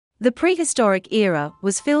The prehistoric era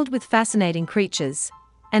was filled with fascinating creatures,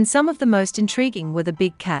 and some of the most intriguing were the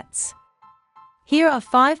big cats. Here are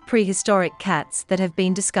 5 prehistoric cats that have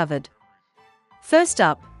been discovered. First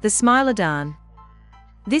up, the Smilodon.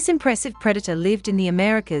 This impressive predator lived in the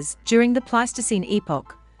Americas during the Pleistocene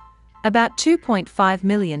epoch, about 2.5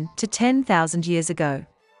 million to 10,000 years ago.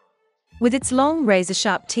 With its long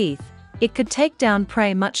razor-sharp teeth, it could take down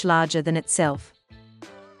prey much larger than itself.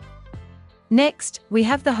 Next, we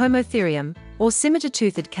have the Homotherium, or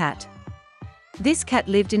saber-toothed cat. This cat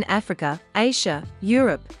lived in Africa, Asia,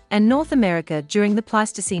 Europe, and North America during the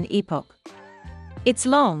Pleistocene epoch. Its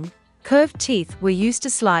long, curved teeth were used to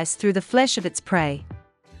slice through the flesh of its prey.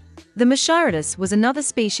 The Machairodus was another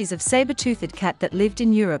species of saber-toothed cat that lived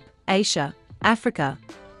in Europe, Asia, Africa,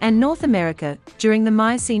 and North America during the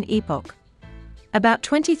Miocene epoch, about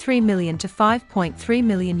 23 million to 5.3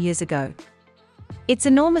 million years ago. Its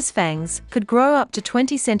enormous fangs could grow up to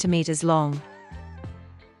 20 centimeters long.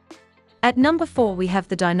 At number 4 we have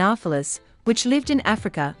the Dinophalus, which lived in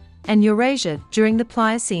Africa and Eurasia during the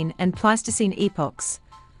Pliocene and Pleistocene epochs,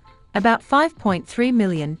 about 5.3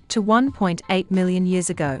 million to 1.8 million years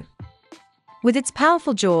ago. With its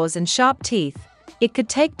powerful jaws and sharp teeth, it could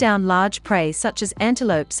take down large prey such as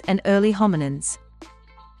antelopes and early hominins.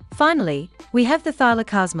 Finally, we have the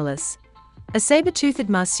Thylacosmolus, a saber-toothed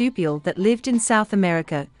marsupial that lived in South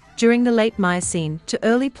America during the late Miocene to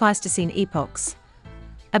early Pleistocene epochs,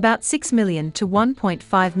 about 6 million to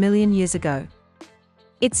 1.5 million years ago.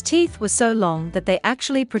 Its teeth were so long that they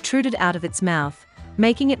actually protruded out of its mouth,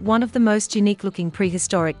 making it one of the most unique-looking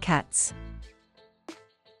prehistoric cats.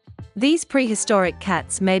 These prehistoric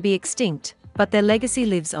cats may be extinct, but their legacy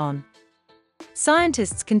lives on.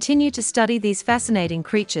 Scientists continue to study these fascinating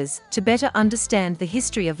creatures to better understand the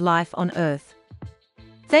history of life on Earth.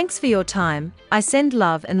 Thanks for your time. I send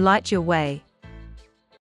love and light your way.